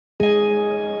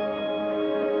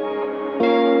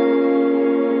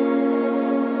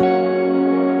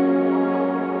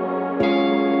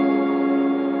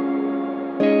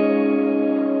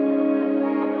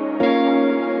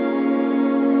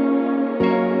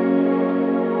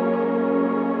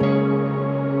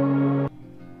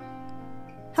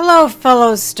Hello,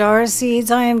 fellow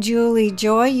starseeds. I am Julie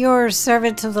Joy, your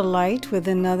servant of the light, with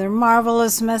another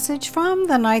marvelous message from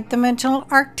the ninth dimensional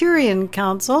Arcturian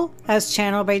Council, as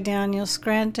channeled by Daniel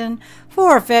Scranton,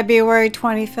 for February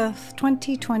 25th,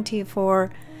 2024.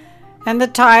 And the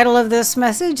title of this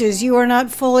message is "You Are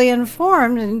Not Fully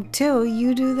Informed Until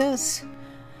You Do This."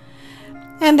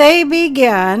 And they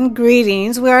began,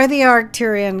 "Greetings, we are the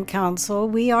Arcturian Council.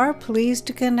 We are pleased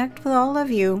to connect with all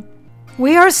of you.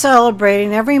 We are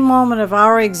celebrating every moment of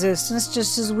our existence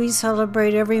just as we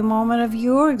celebrate every moment of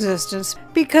your existence,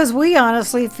 because we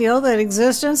honestly feel that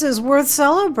existence is worth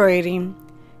celebrating.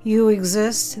 You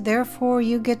exist, therefore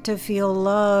you get to feel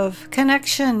love,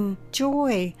 connection,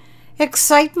 joy,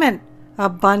 excitement,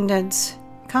 abundance,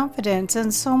 confidence,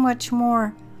 and so much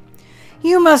more.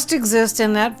 You must exist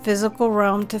in that physical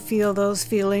realm to feel those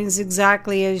feelings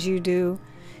exactly as you do.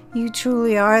 You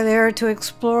truly are there to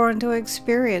explore and to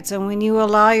experience, and when you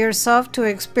allow yourself to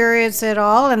experience it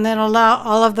all and then allow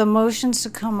all of the emotions to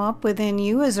come up within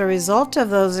you as a result of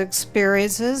those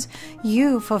experiences,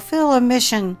 you fulfill a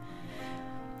mission.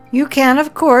 You can,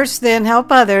 of course, then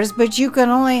help others, but you can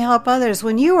only help others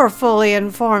when you are fully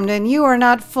informed, and you are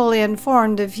not fully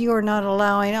informed if you are not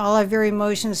allowing all of your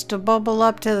emotions to bubble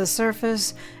up to the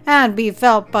surface and be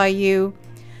felt by you.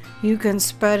 You can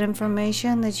spread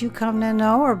information that you come to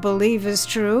know or believe is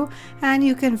true, and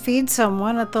you can feed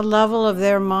someone at the level of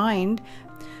their mind,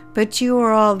 but you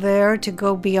are all there to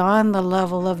go beyond the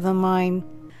level of the mind.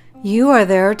 You are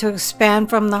there to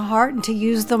expand from the heart and to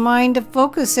use the mind to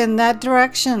focus in that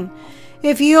direction.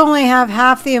 If you only have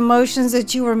half the emotions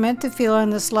that you were meant to feel in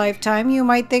this lifetime, you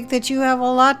might think that you have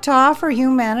a lot to offer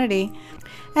humanity.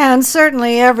 And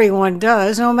certainly everyone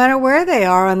does, no matter where they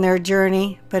are on their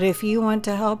journey. But if you want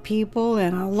to help people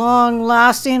in a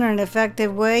long-lasting and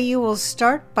effective way, you will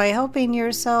start by helping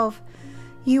yourself.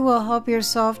 You will help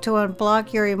yourself to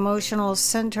unblock your emotional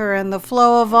center and the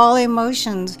flow of all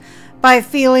emotions by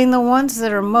feeling the ones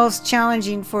that are most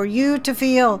challenging for you to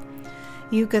feel.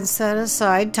 You can set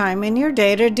aside time in your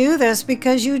day to do this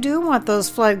because you do want those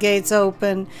floodgates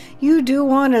open. You do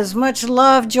want as much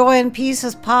love, joy, and peace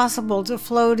as possible to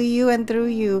flow to you and through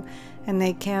you. And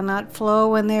they cannot flow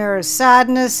when there is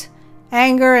sadness,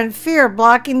 anger, and fear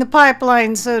blocking the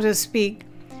pipeline, so to speak.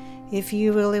 If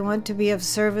you really want to be of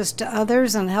service to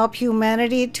others and help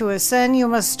humanity to ascend, you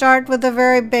must start with the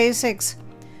very basics.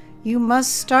 You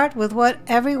must start with what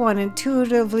everyone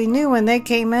intuitively knew when they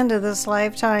came into this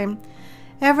lifetime.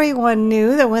 Everyone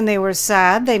knew that when they were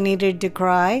sad, they needed to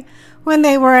cry. When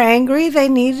they were angry, they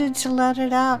needed to let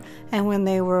it out. And when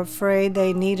they were afraid,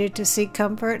 they needed to seek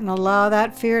comfort and allow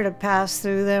that fear to pass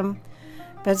through them.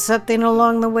 But something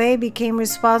along the way became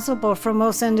responsible for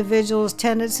most individuals'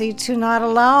 tendency to not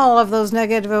allow all of those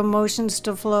negative emotions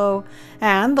to flow.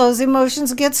 And those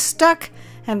emotions get stuck,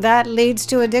 and that leads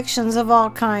to addictions of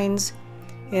all kinds.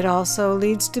 It also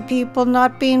leads to people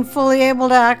not being fully able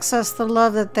to access the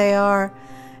love that they are.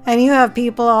 And you have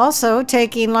people also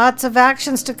taking lots of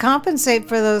actions to compensate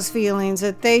for those feelings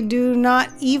that they do not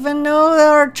even know that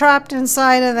are trapped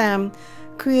inside of them,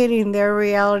 creating their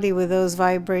reality with those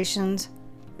vibrations.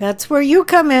 That's where you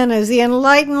come in as the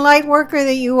enlightened light worker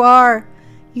that you are.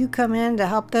 You come in to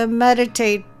help them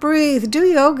meditate, breathe, do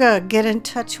yoga, get in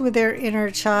touch with their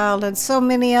inner child, and so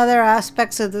many other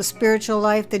aspects of the spiritual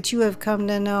life that you have come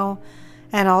to know.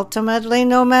 And ultimately,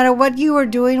 no matter what you are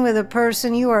doing with a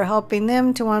person, you are helping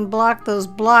them to unblock those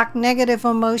blocked negative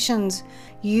emotions.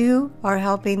 You are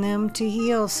helping them to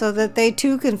heal so that they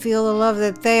too can feel the love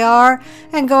that they are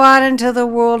and go out into the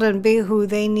world and be who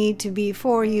they need to be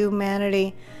for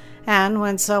humanity. And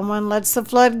when someone lets the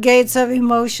floodgates of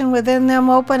emotion within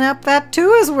them open up, that too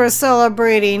is worth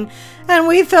celebrating. And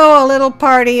we throw a little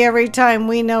party every time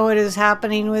we know it is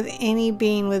happening with any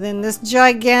being within this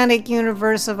gigantic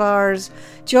universe of ours.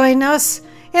 Join us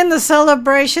in the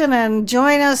celebration and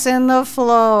join us in the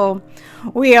flow.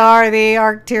 We are the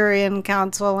Arcturian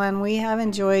Council, and we have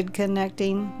enjoyed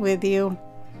connecting with you.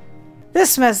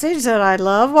 This message that I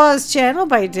love was channeled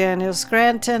by Daniel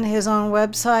Scranton. His own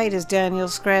website is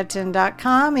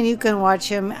danielscranton.com, and you can watch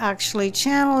him actually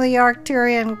channel the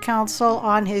Arcturian Council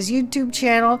on his YouTube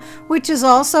channel, which is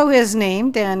also his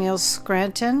name, Daniel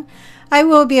Scranton. I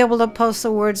will be able to post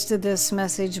the words to this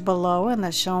message below in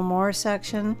the Show More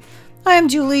section. I am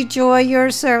Julie Joy,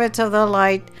 your servant of the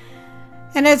light,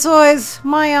 and it's always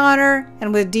my honor,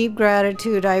 and with deep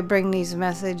gratitude I bring these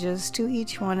messages to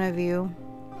each one of you.